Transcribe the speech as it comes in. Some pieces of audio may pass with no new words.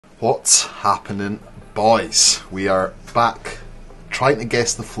What's happening, boys? We are back trying to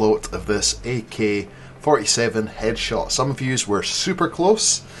guess the float of this AK-47 headshot. Some of you were super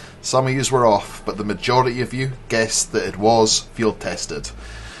close, some of you were off, but the majority of you guessed that it was field tested.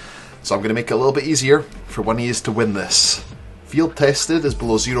 So I'm going to make it a little bit easier for one of you to win this. Field tested is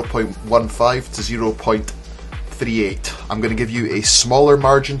below 0.15 to 0.38. I'm going to give you a smaller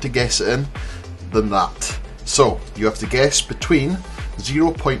margin to guess it in than that. So you have to guess between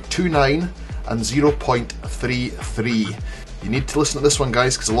 0.29 and 0.33. You need to listen to this one,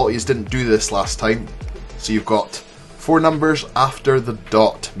 guys, because a lot of you didn't do this last time. So you've got 4 numbers after the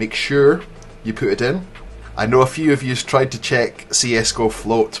dot. Make sure you put it in. I know a few of you tried to check CSGO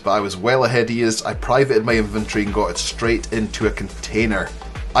float, but I was well ahead of you. I privated my inventory and got it straight into a container.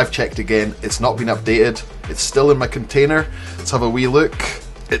 I've checked again, it's not been updated. It's still in my container. Let's have a wee look.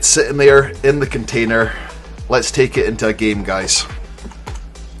 It's sitting there in the container. Let's take it into a game, guys.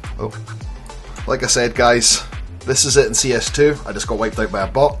 Oh. Like I said, guys, this is it in CS2. I just got wiped out by a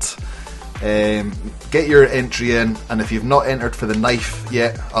bot. Get your entry in, and if you've not entered for the knife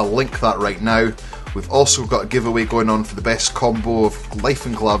yet, I'll link that right now. We've also got a giveaway going on for the best combo of knife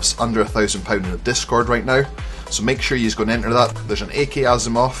and gloves under £1,000 in the Discord right now. So make sure you're going to enter that. There's an AK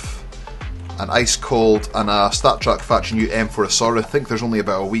Asimov, an Ice Cold, and a StatTrak Faction U M4 Asura. I think there's only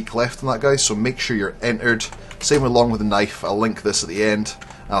about a week left on that, guys, so make sure you're entered. Same along with the knife. I'll link this at the end,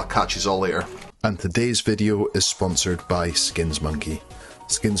 and I'll catch you all later. And today's video is sponsored by SkinsMonkey.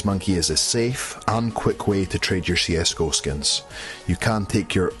 SkinsMonkey is a safe and quick way to trade your CSGO skins. You can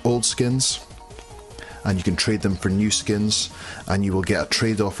take your old skins and you can trade them for new skins, and you will get a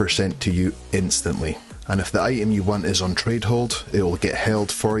trade offer sent to you instantly. And if the item you want is on trade hold, it will get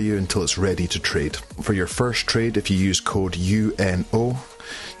held for you until it's ready to trade. For your first trade, if you use code UNO,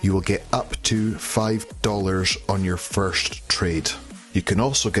 you will get up to $5 on your first trade. You can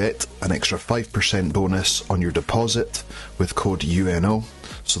also get an extra 5% bonus on your deposit with code UNO,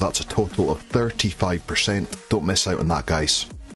 so that's a total of 35%. Don't miss out on that, guys.